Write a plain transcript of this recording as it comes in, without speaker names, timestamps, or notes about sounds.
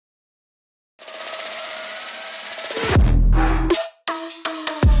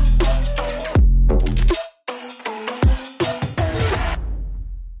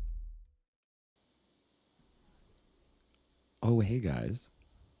hey guys,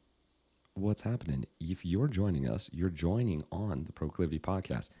 what's happening? If you're joining us, you're joining on the Proclivity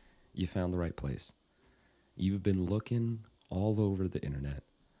Podcast. You found the right place. You've been looking all over the internet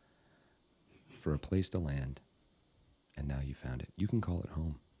for a place to land, and now you found it. You can call it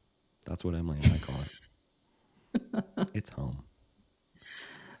home. That's what Emily and I call it. It's home.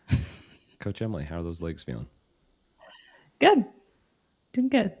 Coach Emily, how are those legs feeling? Good. Doing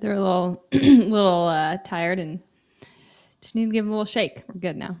good. They're a little tired and just need to give them a little shake. We're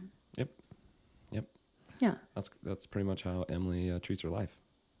good now. Yep. Yeah. That's pretty much how Emily treats her life.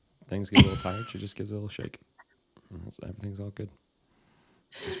 Things get a little tired, she just gives it a little shake. Everything's all good.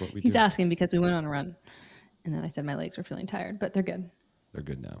 That's what we He's do. asking because we went on a run. And then I said my legs were feeling tired, but they're good. They're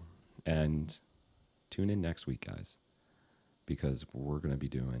good now. And tune in next week, guys, because we're going to be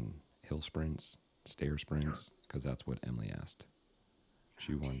doing hill sprints, stair sprints, because that's what Emily asked.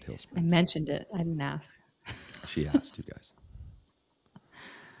 She wanted hill I sprints. mentioned it. I didn't ask. She asked you guys.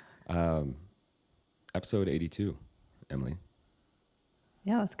 Episode 82, Emily.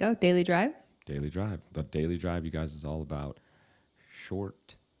 Yeah, let's go. Daily drive. Daily drive. The daily drive, you guys, is all about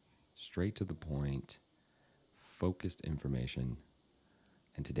short, straight to the point, focused information.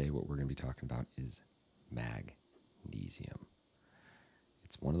 And today, what we're going to be talking about is magnesium.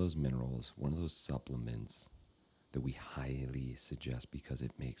 It's one of those minerals, one of those supplements that we highly suggest because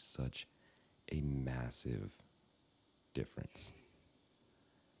it makes such a massive difference.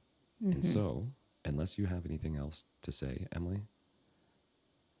 Mm-hmm. And so, unless you have anything else to say, Emily,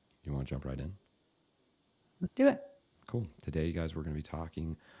 you want to jump right in? Let's do it. Cool. Today, you guys, we're going to be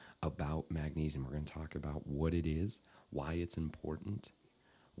talking about magnesium. We're going to talk about what it is, why it's important,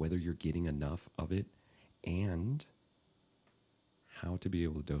 whether you're getting enough of it, and how to be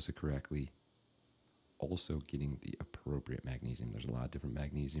able to dose it correctly. Also getting the appropriate magnesium. There's a lot of different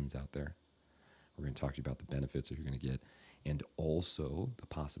magnesiums out there. We're going to talk to you about the benefits that you're going to get and also the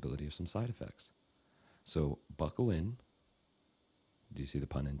possibility of some side effects. So buckle in. Do you see the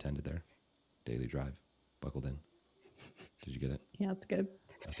pun intended there? Daily drive. Buckled in. Did you get it? Yeah, that's good.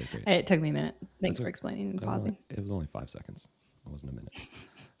 Okay, great. It took me a minute. Thanks for explaining and pausing. It was only 5 seconds. It wasn't a minute.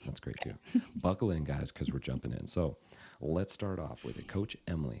 That's great too. Buckle in, guys, because we're jumping in. So let's start off with it. Coach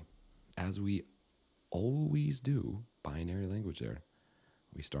Emily, as we always do, binary language there,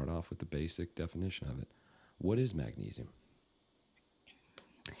 we start off with the basic definition of it. What is magnesium?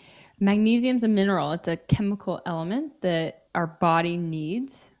 Magnesium is a mineral. It's a chemical element that our body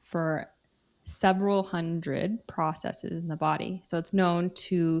needs for several hundred processes in the body. So it's known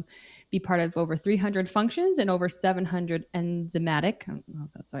to be part of over 300 functions and over 700 enzymatic, I don't know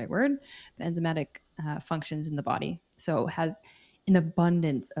if that's the right word, but enzymatic functions in the body. So it has an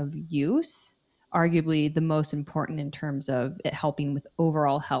abundance of use, arguably the most important in terms of it helping with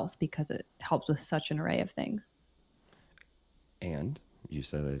overall health because it helps with such an array of things. And you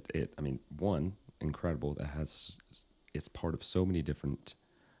said one, incredible, that it's part of so many different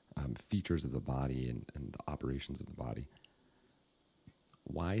features of the body and the operations of the body.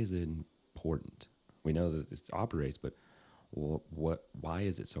 Why is it important? We know that it operates, but why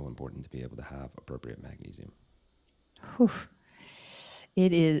is it so important to be able to have appropriate magnesium? Whew.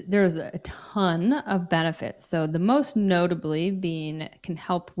 There's a ton of benefits. So the most notably being can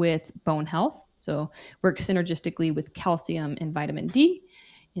help with bone health. So works synergistically with calcium and vitamin D.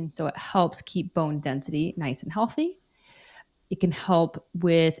 And so it helps keep bone density nice and healthy. It can help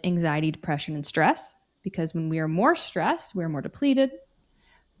with anxiety, depression, and stress because when we are more stressed, we're more depleted.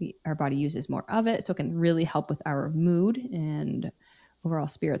 Our body uses more of it. So it can really help with our mood and overall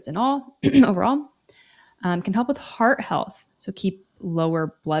spirits and all overall. Can help with heart health. So keep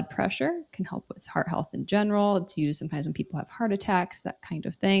lower blood pressure, can help with heart health in general. It's used sometimes when people have heart attacks, that kind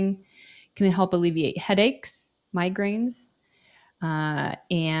of thing. Can help alleviate headaches, migraines,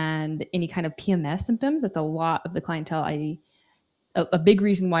 and any kind of PMS symptoms. That's a lot of the clientele. A big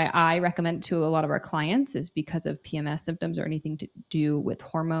reason why I recommend it to a lot of our clients is because of PMS symptoms or anything to do with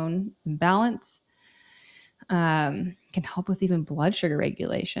hormone imbalance. Can help with even blood sugar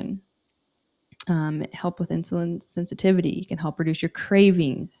regulation. Help with insulin sensitivity, can help reduce your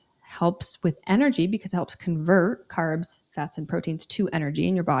cravings, helps with energy because it helps convert carbs, fats, and proteins to energy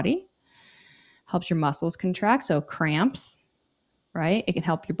in your body, helps your muscles contract, so cramps, right? It can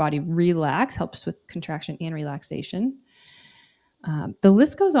help your body relax, helps with contraction and relaxation. The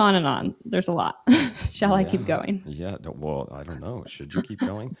list goes on and on. There's a lot. Shall I keep going? Yeah, well, I don't know. Should you keep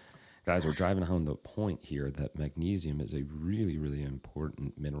going? Guys, we're driving home the point here that magnesium is a really, really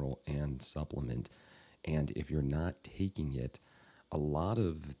important mineral and supplement. And if you're not taking it, a lot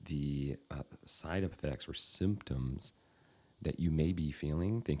of the side effects or symptoms that you may be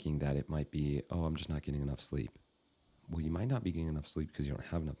feeling, thinking that it might be, oh, I'm just not getting enough sleep. well, you might not be getting enough sleep because you don't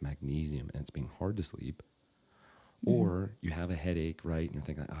have enough magnesium and it's being hard to sleep. Mm-hmm. Or you have a headache, right? And you're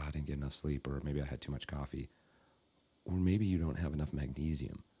thinking, oh, I didn't get enough sleep, or maybe I had too much coffee. Or maybe you don't have enough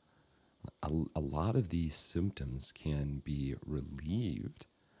magnesium. A lot of these symptoms can be relieved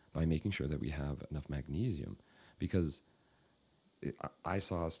by making sure that we have enough magnesium. Because I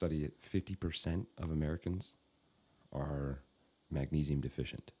saw a study that 50% of Americans are magnesium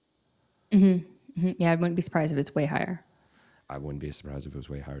deficient. Mm-hmm. Mm-hmm. Yeah, I wouldn't be surprised if it's way higher. I wouldn't be surprised if it was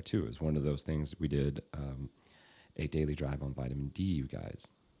way higher too. It's one of those things we did a daily drive on vitamin D, you guys.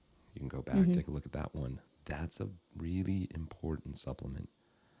 You can go back, Mm-hmm. take a look at that one. That's a really important supplement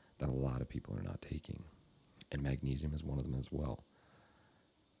that a lot of people are not taking. And magnesium is one of them as well.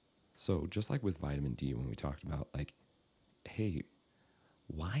 So just like with vitamin D, when we talked about like, hey,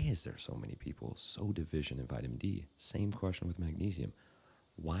 why is there so many people so deficient in vitamin D? Same question with magnesium.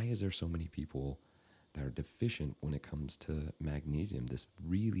 Why is there so many people that are deficient when it comes to magnesium, this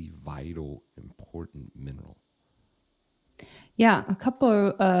really vital, important mineral? Yeah, a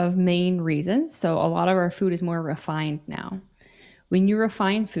couple of main reasons. So, a lot of our food is more refined now. When you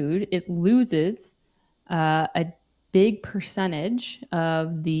refine food, it loses a big percentage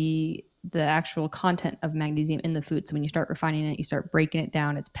of the actual content of magnesium in the food. So when you start refining it, you start breaking it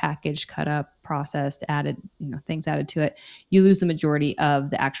down. It's packaged, cut up, processed, added, things added to it. You lose the majority of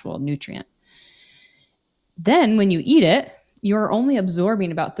the actual nutrient. Then when you eat it, you're only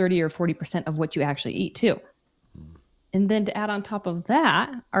absorbing about 30 or 40% of what you actually eat too. Mm. And then to add on top of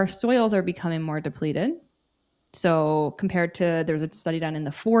that, our soils are becoming more depleted. So compared to, there's a study done in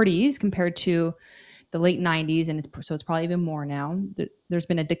the 40s compared to the late 90s, and it's probably even more now. There's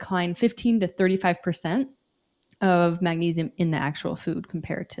been a decline 15 to 35% of magnesium in the actual food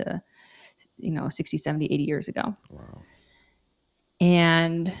compared to 60, 70, 80 years ago. Wow.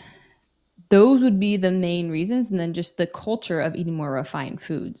 And those would be the main reasons, and then just the culture of eating more refined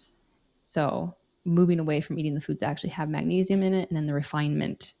foods. So moving away from eating the foods that actually have magnesium in it, and then the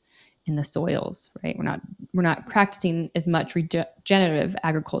refinement in the soils, right? We're not practicing as much regenerative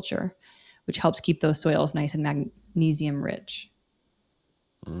agriculture, which helps keep those soils nice and magnesium rich.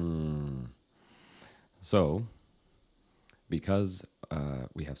 Mm. So, because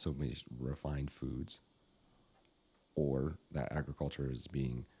we have so many refined foods, or that agriculture is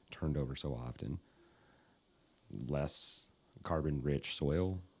being turned over so often, less carbon rich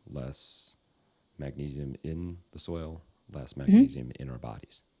soil, less magnesium in the soil, less Mm-hmm. magnesium in our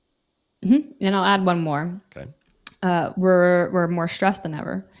bodies. Mm-hmm. And I'll add one more. Okay. We're more stressed than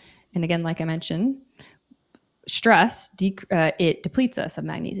ever, and again, like I mentioned, stress it depletes us of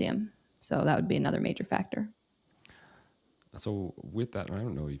magnesium. So that would be another major factor. So with that, I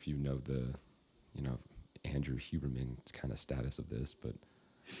don't know if you know you know, Andrew Huberman kind of status of this, but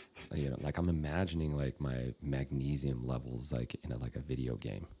like I'm imagining like my magnesium levels like in like a video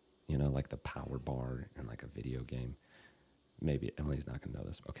game, like the power bar in like a video game. Maybe Emily's not gonna know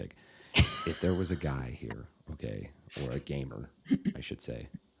this. Okay, if there was a guy here, okay, or a gamer, I should say,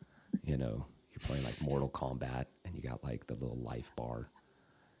 you're playing like Mortal Kombat and you got like the little life bar.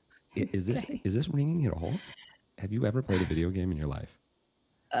 Is this Okay. is this ringing at all? Have you ever played a video game in your life?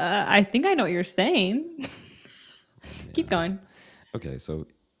 I think I know what you're saying. Oh Keep man. going. Okay, so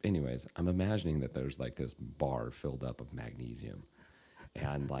anyways, I'm imagining that there's like this bar filled up of magnesium.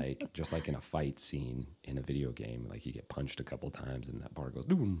 And like just like in a fight scene in a video game, like you get punched a couple times and that bar goes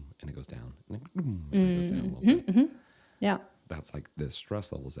boom and it goes down and it goes down a little bit. Mm-hmm. Yeah. That's like the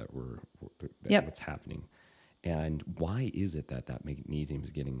stress levels that Yep. what's happening. And why is it that magnesium is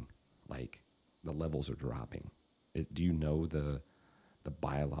getting like the levels are dropping? Do you know the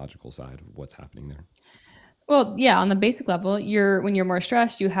biological side of what's happening there? Well, yeah, on the basic level, when you're more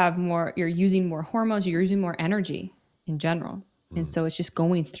stressed, you're using more hormones, you're using more energy in general. And Mm, so it's just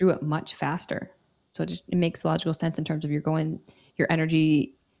going through it much faster. So it makes logical sense in terms of your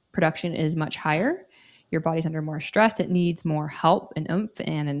energy production is much higher. Your body's under more stress. It needs more help and oomph,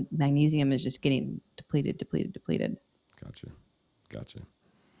 and magnesium is just getting depleted, depleted, depleted. gotcha, gotcha.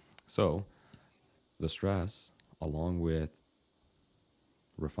 So the stress, along with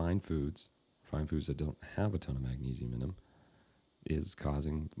refined foods that don't have a ton of magnesium in them, is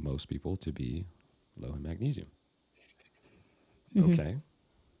causing most people to be low in magnesium. Mm-hmm. Okay,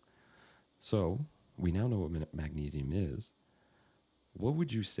 so we now know what magnesium is. What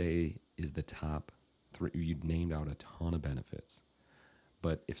would you say is the top three? You named out a ton of benefits,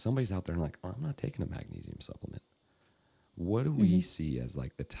 but if somebody's out there and like, oh, I'm not taking a magnesium supplement, what do we Mm-hmm. see as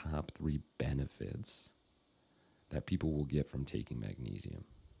like the top three benefits that people will get from taking magnesium?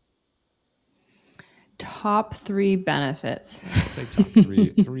 top 3 benefits. We'll say top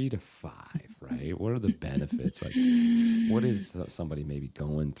three to five, right? What are the benefits? Like, what is somebody maybe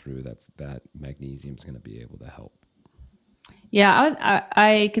going through that magnesium's going to be able to help? Yeah,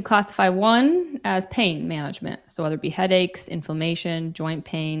 I could classify one as pain management. So whether it be headaches, inflammation, joint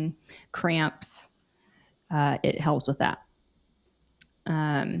pain, cramps, it helps with that.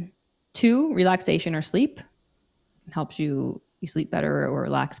 2, relaxation or sleep. It helps you sleep better or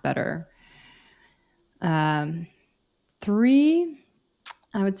relax better. 3,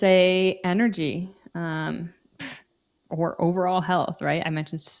 I would say energy, or overall health, right? I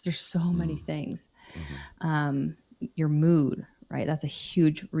mentioned there's so many things. Your mood, right? That's a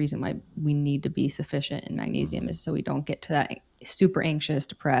huge reason why we need to be sufficient in magnesium, is so we don't get to that super anxious,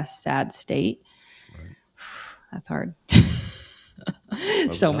 depressed, sad state. Right. That's hard. That was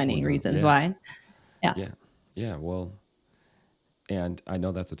a So tough one, many though. reasons Yeah. why. Yeah. Yeah. Yeah. Well, and I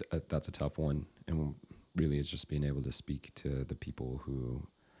know that's a tough one, and really, it's just being able to speak to the people who,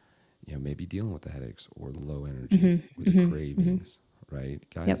 maybe dealing with the headaches or the low energy or the cravings, right,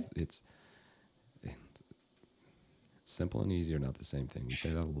 guys? Yep. It's simple and easy are not the same thing. We say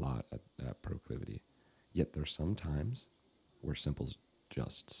that a lot at Proclivity. Yet there's some times where simple's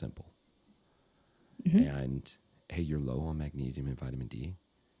just simple. And hey, you're low on magnesium and vitamin D.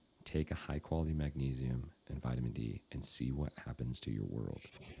 Take a high quality magnesium and vitamin D and see what happens to your world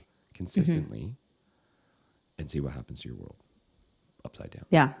consistently, and see what happens to your world upside down.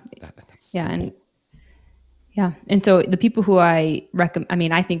 Yeah. That's Yeah. And and so the people who I recommend, I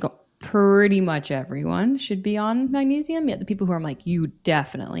mean, I think pretty much everyone should be on magnesium. Yet the people who are like, you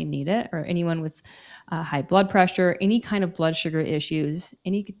definitely need it, or anyone with high blood pressure, any kind of blood sugar issues,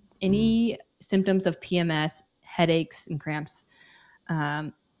 any symptoms of PMS, headaches and cramps,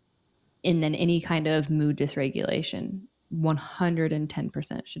 and then any kind of mood dysregulation,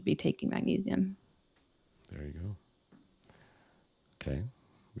 110% should be taking magnesium. There you go. Okay,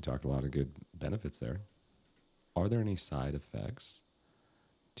 we talked a lot of good benefits there. Are there any side effects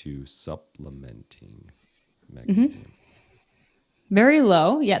to supplementing magnesium? Very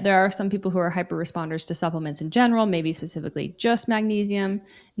low, yet there are some people who are hyper responders to supplements in general, maybe specifically just magnesium.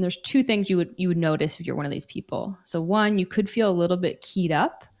 And there's 2 things you would notice if you're one of these people. So one, you could feel a little bit keyed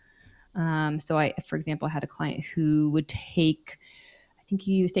up. So I, for example, had a client who would take, I think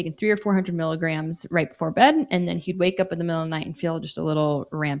he was taking 300 or 400 milligrams right before bed, and then he'd wake up in the middle of the night and feel just a little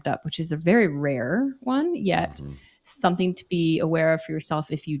ramped up, which is a very rare one, yet something to be aware of for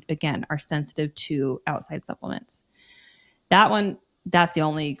yourself if you, again, are sensitive to outside supplements. That one, that's the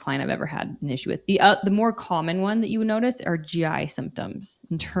only client I've ever had an issue with. The more common one that you would notice are GI symptoms,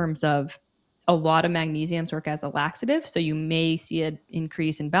 in terms of a lot of magnesiums work as a laxative. So you may see an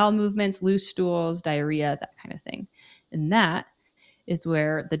increase in bowel movements, loose stools, diarrhea, that kind of thing. And that is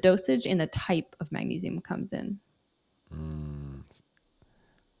where the dosage and the type of magnesium comes in.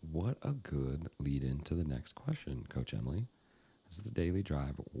 What a good lead into the next question, Coach Emily. This is the Daily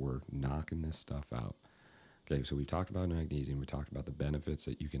Drive. We're knocking this stuff out. Okay, so we talked about magnesium. We talked about the benefits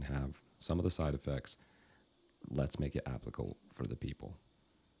that you can have, some of the side effects. Let's make it applicable for the people.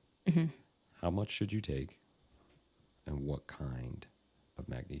 How much should you take, and what kind of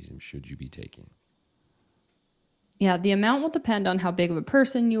magnesium should you be taking? Yeah, the amount will depend on how big of a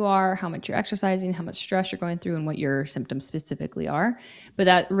person you are, how much you're exercising, how much stress you're going through, and what your symptoms specifically are. But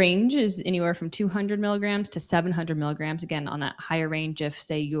that range is anywhere from 200 milligrams to 700 milligrams, again, on that higher range if,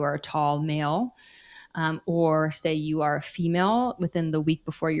 say, you are a tall male, or say you are a female within the week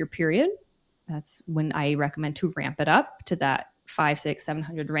before your period. That's when I recommend to ramp it up to that 500, 600,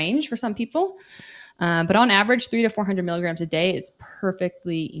 700 range for some people. But on average, 300 to 400 milligrams a day is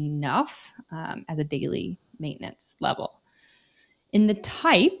perfectly enough as a daily maintenance level. In the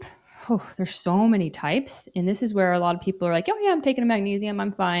type, there's so many types. And this is where a lot of people are like, oh, yeah, I'm taking a magnesium,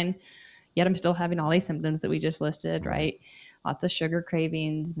 I'm fine. Yet I'm still having all these symptoms that we just listed, right? Lots of sugar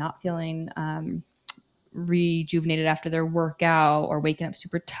cravings, not feeling rejuvenated after their workout, or waking up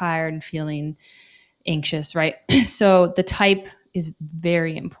super tired and feeling anxious, right? So the type is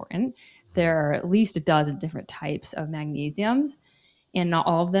very important. There are at least a dozen different types of magnesiums, and not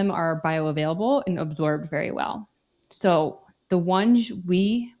all of them are bioavailable and absorbed very well. So the ones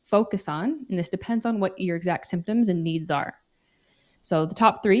we focus on, and this depends on what your exact symptoms and needs are. So the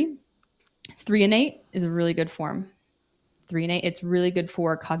top 3, threonate is a really good form. Threonate, it's really good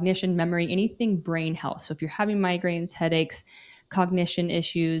for cognition, memory, anything brain health. So if you're having migraines, headaches, cognition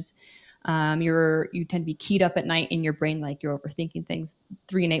issues, you tend to be keyed up at night in your brain, like you're overthinking things,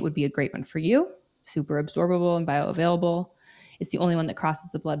 threonate would be a great one for you. Super absorbable and bioavailable. It's the only one that crosses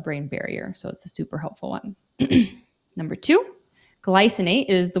the blood-brain barrier, so it's a super helpful one. Number 2, Glycinate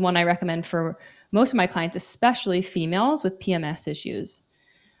is the one I recommend for most of my clients, especially females with PMS issues.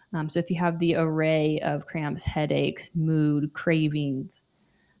 So if you have the array of cramps, headaches, mood, cravings,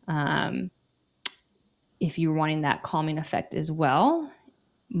 um, if you're wanting that calming effect as well,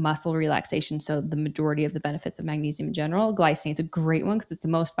 muscle relaxation, so the majority of the benefits of magnesium in general, glycinate is a great one because it's the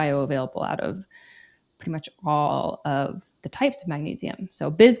most bioavailable out of pretty much all of the types of magnesium.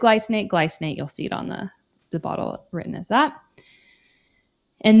 So bisglycinate, glycinate, you'll see it on the bottle written as that.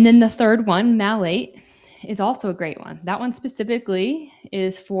 And then the third one, malate, is also a great one. That one specifically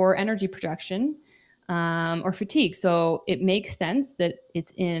is for energy production or fatigue. So it makes sense that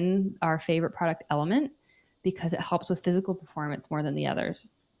it's in our favorite product element because it helps with physical performance more than the others.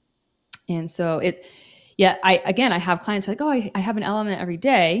 And so I have clients who are like, oh, I have an element every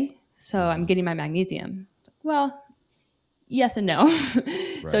day, so I'm getting my magnesium. Well, yes and no. So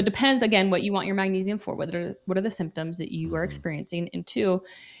it Right. depends again what you want your magnesium for. What are the symptoms that you are Mm-hmm. experiencing, and two,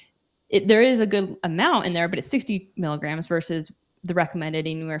 there is a good amount in there, but it's 60 milligrams versus the recommended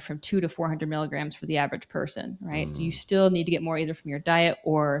anywhere from 200 to 400 milligrams for the average person, right? So you still need to get more either from your diet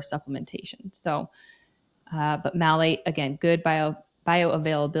or supplementation. So, but malate, again, good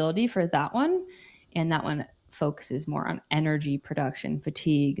bioavailability for that one. And that one focuses more on energy production,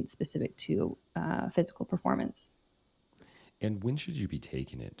 fatigue, and specific to physical performance. And when should you be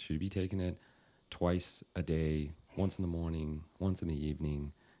taking it? Should you be taking it twice a day, once in the morning, once in the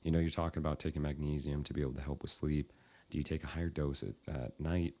evening? You know, you're talking about taking magnesium to be able to help with sleep. Do you take a higher dose at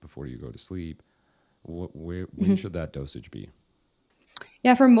night before you go to sleep? When Mm-hmm. should that dosage be?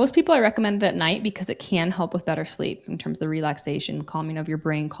 Yeah, for most people, I recommend it at night because it can help with better sleep in terms of the relaxation, calming of your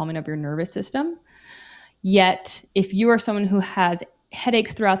brain, calming of your nervous system. Yet, if you are someone who has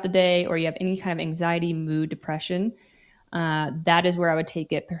headaches throughout the day or you have any kind of anxiety, mood, depression, that is where I would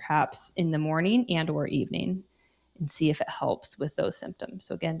take it perhaps in the morning and or evening and see if it helps with those symptoms.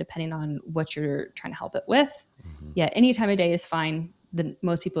 So again, depending on what you're trying to help it with, Mm-hmm. yeah, any time of day is fine.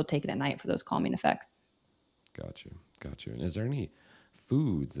 Most people take it at night for those calming effects. Gotcha. Gotcha. And is there any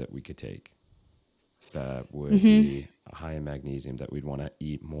foods that we could take that would Mm-hmm. be high in magnesium that we'd want to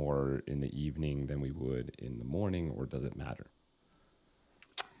eat more in the evening than we would in the morning, or does it matter?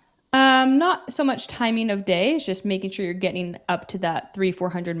 Not so much timing of day, it's just making sure you're getting up to that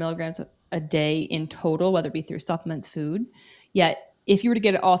 400 milligrams a day in total, whether it be through supplements, food. Yet, if you were to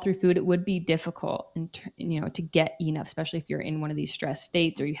get it all through food, it would be difficult, to get enough, especially if you're in one of these stress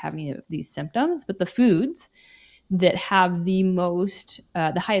states or you have any of these symptoms. But the foods that have the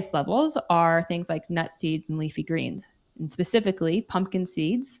highest levels are things like nuts, seeds, and leafy greens, and specifically pumpkin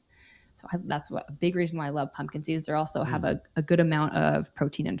seeds. So that's a big reason why I love pumpkin seeds. They also have Mm. a good amount of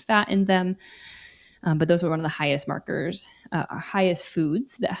protein and fat in them. But those are one of the highest markers, highest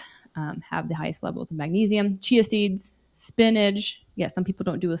foods that have the highest levels of magnesium. Chia seeds, spinach. Yeah, some people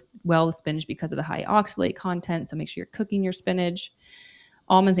don't do well with spinach because of the high oxalate content. So make sure you're cooking your spinach.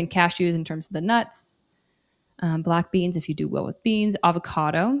 Almonds and cashews in terms of the nuts. Black beans if you do well with beans.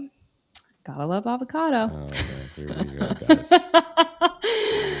 Avocado. Gotta love avocado. Oh man, here we go, guys.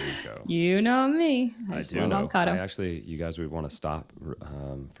 Here we go. You know me. I I just do love know. I avocado. actually, you guys, we want to stop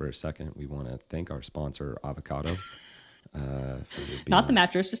for a second. We want to thank our sponsor, Avocado, for Not the being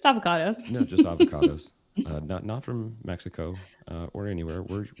mattress, just avocados. no, just avocados. Not from Mexico or anywhere.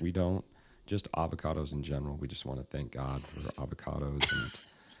 We don't just avocados in general. We just want to thank God for avocados. And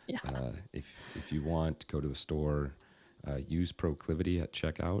Yeah. if you want, go to a store, use Proclivity at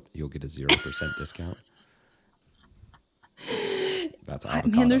checkout. You'll get a 0% discount. That's Man, there's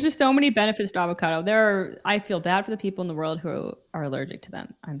avocado. just so many benefits to avocado. I feel bad for the people in the world who are allergic to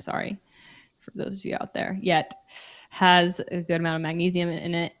them. I'm sorry for those of you out there. Yet has a good amount of magnesium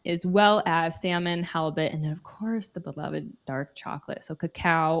in it, as well as salmon, halibut, and then of course the beloved dark chocolate. So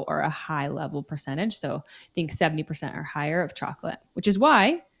cacao or a high level percentage. So I think 70% or higher of chocolate, which is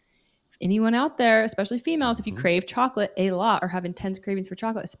why if anyone out there, especially females, if you Mm-hmm. crave chocolate a lot or have intense cravings for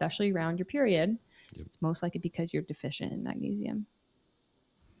chocolate, especially around your period, Yep, it's most likely because you're deficient in magnesium.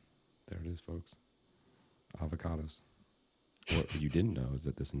 there it is, folks. Avocados. What you didn't know is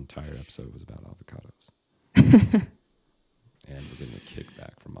that this entire episode was about avocados. And we're getting a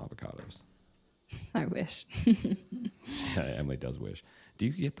kickback from avocados. I wish. Yeah, Emily does wish. Do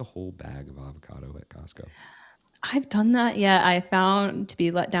you get the whole bag of avocado at Costco? I've done that. Yeah, I found to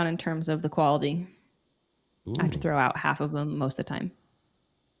be let down in terms of the quality. I have to Ooh. throw out half of them most of the time.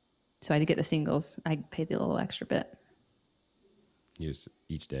 So I had to get the singles. I paid the little extra bit.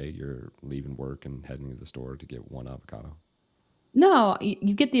 Each day you're leaving work and heading to the store to get one avocado. No,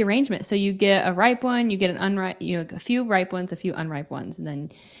 you get the arrangement. So you get a ripe one, you get an unripe, a few ripe ones, a few unripe ones, and then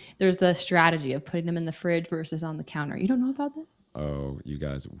there's the strategy of putting them in the fridge versus on the counter. You don't know about this? Oh, you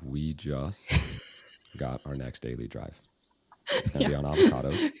guys, we just got our next daily drive. It's going to Yeah. be on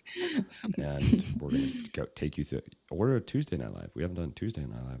avocados, and we're going to go take you through. Or a Tuesday Night Live. We haven't done Tuesday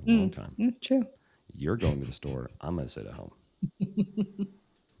Night Live in a long time. True. You're going to the store. I'm going to sit at home.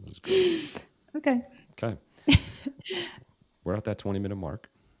 This is great. Okay. Okay. We're at that 20-minute mark.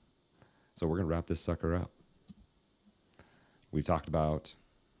 So we're going to wrap this sucker up. We've talked about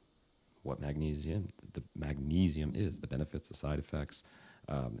what magnesium is, the benefits, the side effects,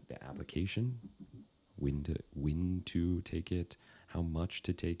 the application, when to take it, how much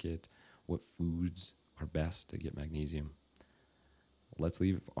to take it, what foods are best to get magnesium. Let's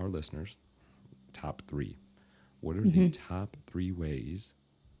leave our listeners top 3. What are the top 3 ways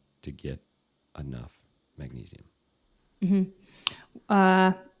to get enough magnesium?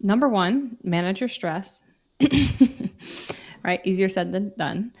 Number 1, manage your stress. Right? Easier said than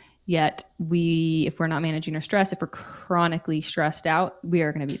done. Yet if we're not managing our stress, if we're chronically stressed out, we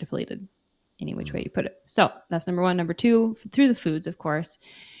are going to be depleted any which way you put it. So that's number 1. Number 2, through the foods, of course.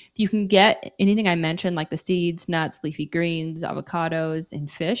 If you can get anything I mentioned, like the seeds, nuts, leafy greens, avocados, and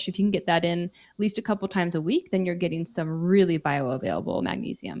fish, if you can get that in at least a couple times a week, then you're getting some really bioavailable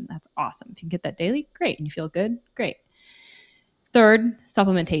magnesium. That's awesome. If you can get that daily, great. And you feel good, great. Third,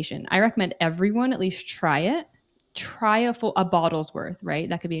 supplementation. I recommend everyone at least try it. Try a bottle's worth, right?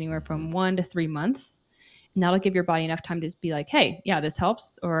 That could be anywhere from 1 to 3 months. And that'll give your body enough time to be like, hey, yeah, this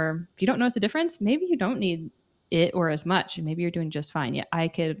helps. Or if you don't notice a difference, maybe you don't need it or as much, and maybe you're doing just fine. Yeah, I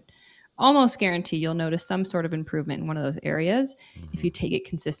could almost guarantee you'll notice some sort of improvement in one of those areas if you take it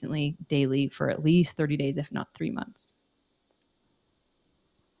consistently daily for at least 30 days, if not 3 months.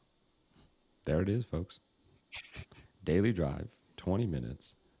 There it is, folks. Daily drive, 20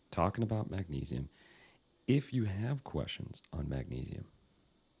 minutes, talking about magnesium. If you have questions on magnesium,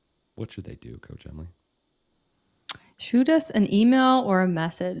 what should they do, Coach Emily? Shoot us an email or a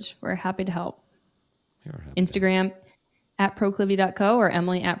message. We're happy to help. We are happy Instagram at proclivity.co or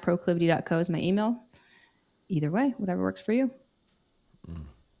Emily at proclivity.co is my email. Either way, whatever works for you.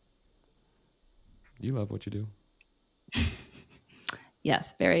 You love what you do?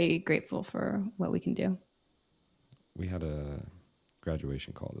 Yes, very grateful for what we can do. We had a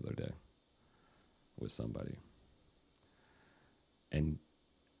graduation call the other day with somebody, and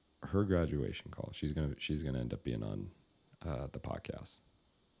her graduation call, she's gonna end up being on the podcast,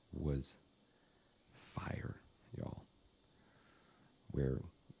 was fire, y'all. Where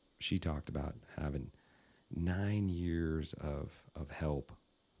she talked about having 9 years of help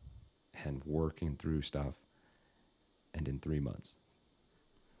and working through stuff, and in 3 months,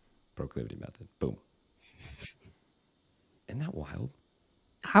 proclivity method, boom. Isn't that wild?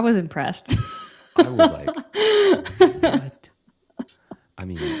 I was impressed. I was like, what? I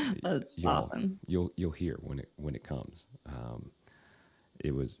mean, That's awesome. You'll hear when it comes.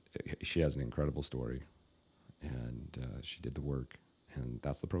 She has an incredible story, and she did the work, and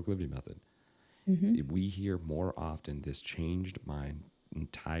that's the proclivity method. We hear more often this changed my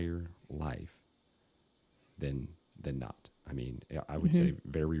entire life than not. I mean, I would say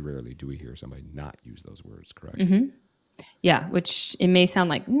very rarely do we hear somebody not use those words, correct? Yeah, which it may sound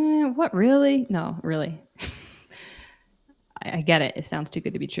like, what, really? No, really. I get it. It sounds too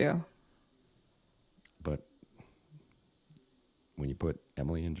good to be true. But when you put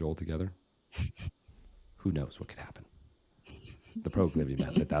Emily and Joel together, who knows what could happen? The proclivity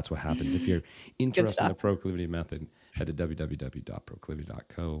method, that's what happens. If you're interested in the proclivity method, head to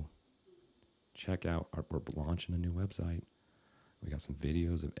www.proclivity.co. Check out we're launching a new website. We got some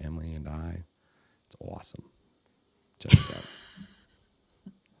videos of Emily and I. It's awesome. Check us out.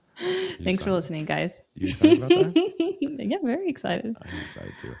 Thanks for listening, guys. You excited about that? Yeah, very excited. I'm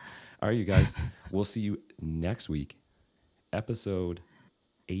excited too. All right, you guys. We'll see you next week, episode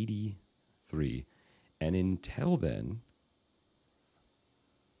 83. And until then,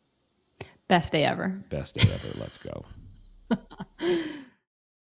 best day ever. Best day ever. Let's go.